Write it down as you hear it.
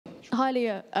Hi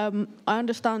Leah, I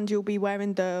understand you'll be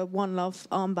wearing the One Love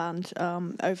armband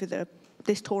over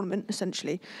this tournament,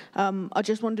 essentially. I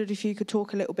just wondered if you could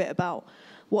talk a little bit about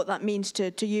what that means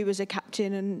to you as a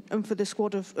captain and for the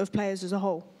squad of players as a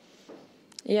whole.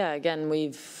 Yeah, again,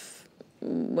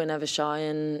 we're never shy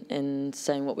in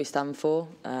saying what we stand for.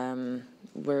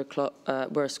 We're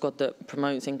a squad that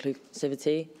promotes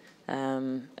inclusivity,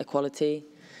 equality.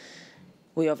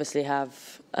 We obviously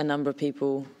have a number of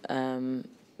people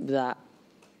that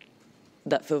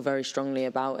feel very strongly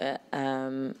about it,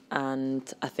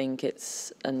 and I think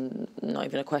it's not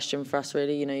even a question for us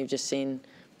really. You know, you've just seen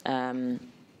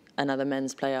another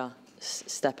men's player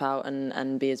step out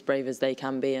and be as brave as they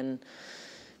can be and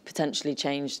potentially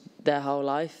change their whole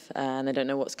life, and they don't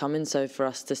know what's coming. So for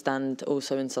us to stand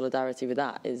also in solidarity with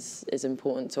that is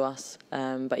important to us.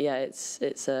 But yeah, it's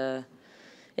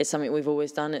something we've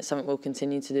always done. It's something we'll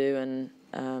continue to do,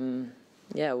 and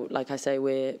yeah, like I say,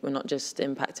 we're not just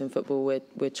impacting football.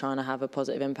 We're trying to have a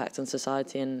positive impact on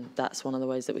society, and that's one of the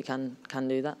ways that we can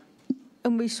do that.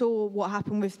 And we saw what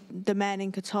happened with the men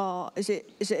in Qatar. Is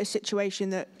it a situation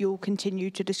that you'll continue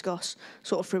to discuss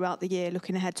sort of throughout the year,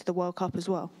 looking ahead to the World Cup as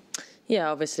well? Yeah,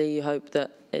 obviously you hope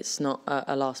that it's not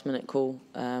a last-minute call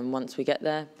once we get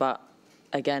there. But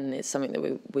again, it's something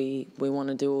that we want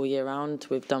to do all year round.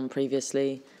 We've done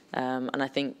previously, and I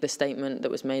think the statement that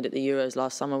was made at the Euros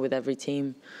last summer with every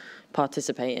team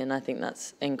participating, I think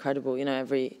that's incredible. You know,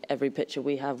 every picture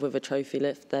we have with a trophy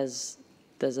lift, there's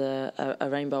a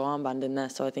rainbow armband in there.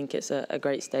 So I think it's a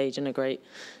great stage and a great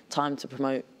time to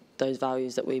promote those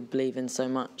values that we believe in so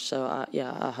much. So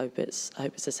yeah, I hope it's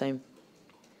the same.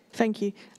 Thank you.